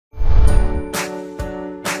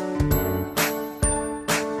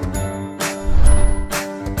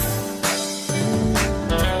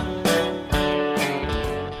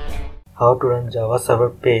How to run Java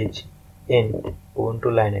server page in Ubuntu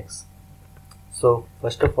Linux. So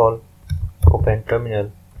first of all, open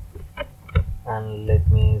terminal and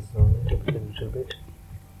let me zoom it a little bit,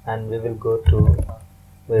 and we will go to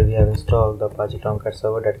where we have installed the Apache Tomcat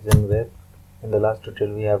Server, that is in web. In the last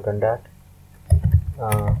tutorial we have done that.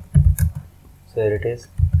 So here it is.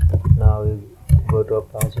 Now we go to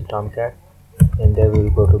Apache Tomcat, and there we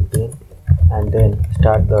will go to bin and then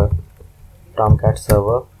start the Tomcat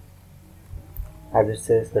server. As it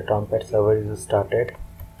says, the Tomcat server is started.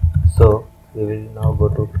 So we will now go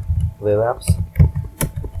to web apps,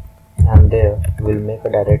 and there we will make a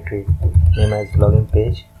directory named as login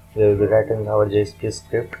page. We will be writing our JSP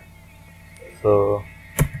script. So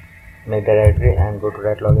make directory and go to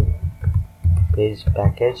that login page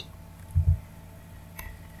package.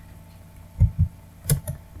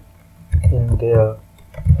 In there,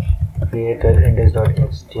 create an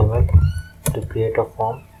index.html to create a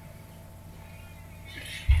form.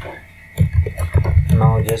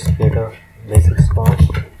 Now just create a basics form.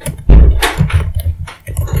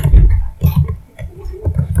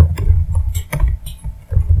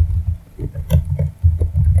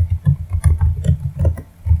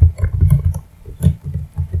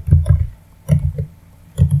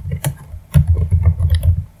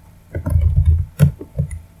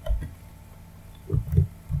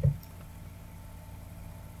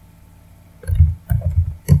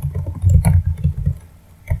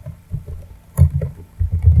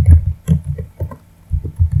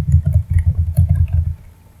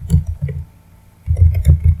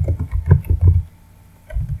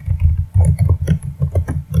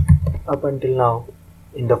 Up until now,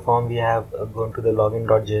 in the form we have gone to the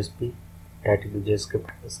login.jsp, that is the JScript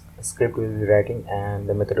script we will be writing, and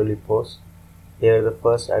the method will be post. Here the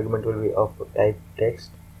first argument will be of type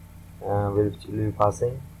text, which will be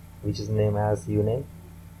passing, which is name as uname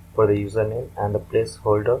for the username, and the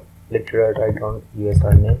placeholder literally write down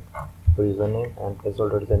usr name for username and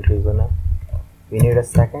placeholder is enter username. We need a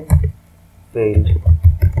second field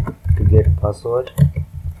to get password,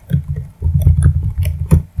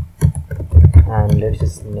 and let's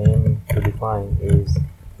its name to define is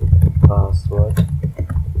password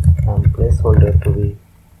and placeholder to be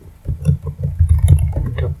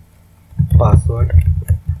password.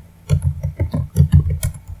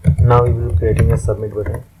 Now we will be creating a submit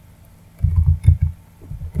button.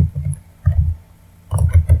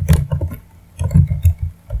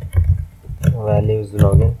 Value is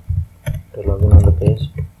login, to login on the page.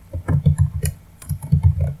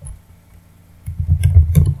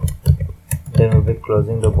 Then we'll be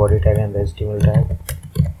closing the body tag and the HTML tag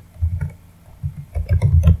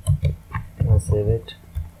and save it.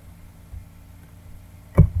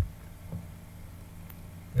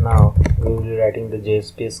 Now we will be writing the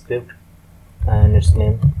JSP script, and its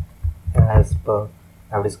name as per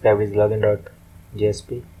I have described is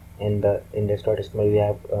login.jsp. In the index.html we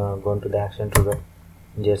have gone to the action to the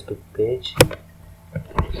JSP page.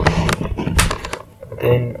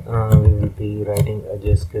 Then we will be writing a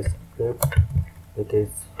JSP script with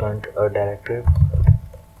its front a directive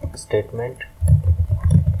statement,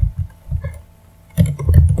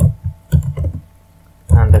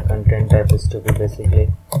 and the content type is to be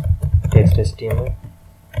basically text HTML.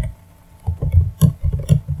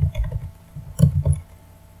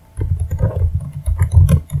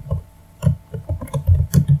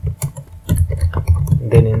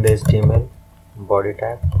 Then in the HTML, body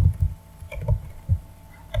tag,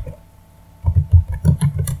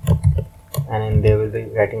 and in there will be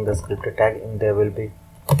writing the script tag. In there will be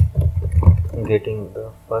getting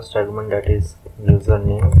the first argument, that is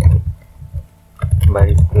username by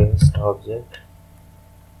request object,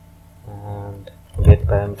 and get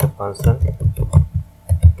parameter function.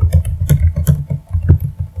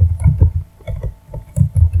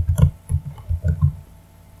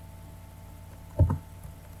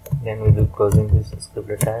 Then we will be closing this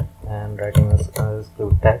script tag and writing a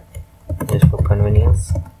script tag just for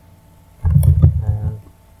convenience, and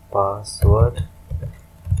password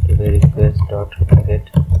to the request dot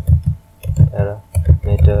get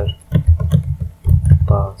parameter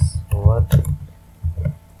password.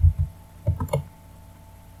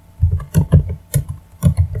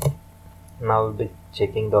 Now we'll be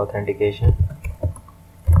checking the authentication.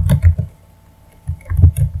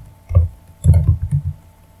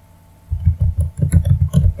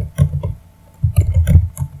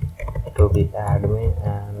 To be admin,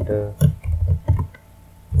 and the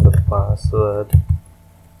password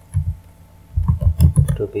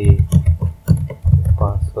to be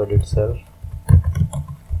password itself.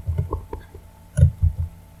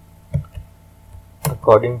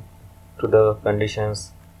 According to the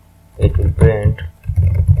conditions, it will print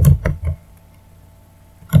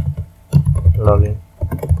login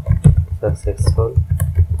successful,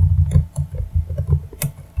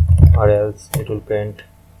 or else it will print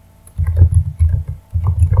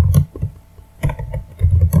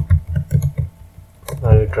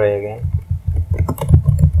I will try again.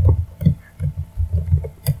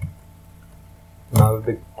 Now we'll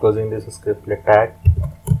be closing this script tag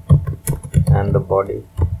and the body,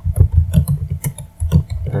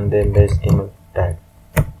 and then the HTML tag.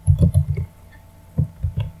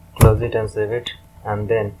 Close it and save it, and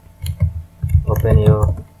then open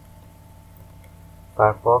your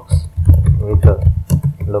Firefox with the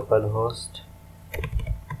localhost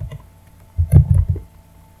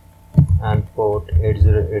and port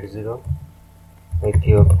 8080 with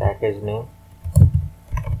your package name,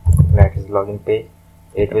 that is login page.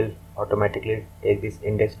 It will automatically take this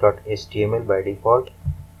index.html by default.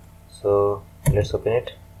 So let's open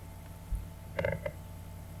it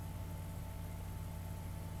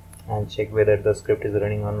and check whether the script is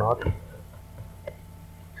running or not.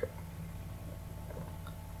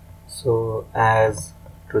 So as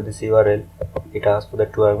to this URL, it asks for the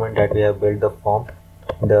two arguments that we have built the form,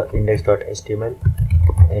 the index.html,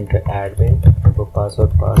 enter admin, and for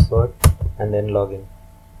password, and then login.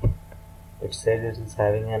 It says it is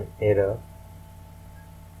having an error,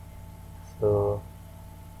 so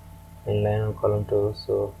in line on column 2.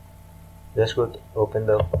 So just go to open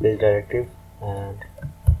the page directive and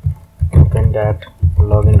open that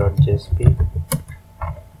login.jsp.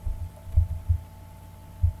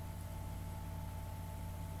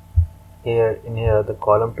 Here the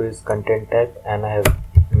column 2 is content type, and I have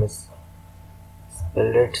misspelled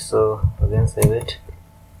it, so again save it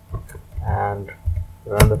and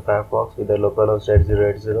run the Firefox with the localhost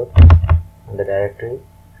 8080 and the directory.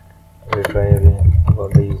 We'll try again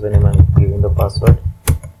about the username and giving the password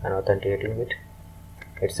and authenticating it.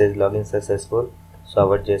 It says login successful, so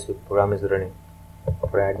our JSP program is running.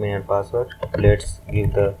 For admin and password, let's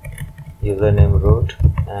give the username root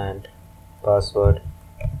and password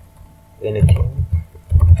anything,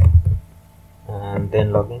 and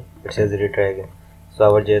then login. It says retry again. So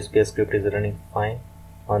our JSP script is running fine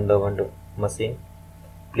on the Ubuntu machine.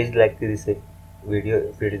 Please like this video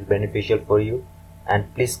if it is beneficial for you,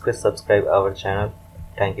 and please subscribe our channel.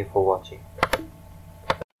 Thank you for watching.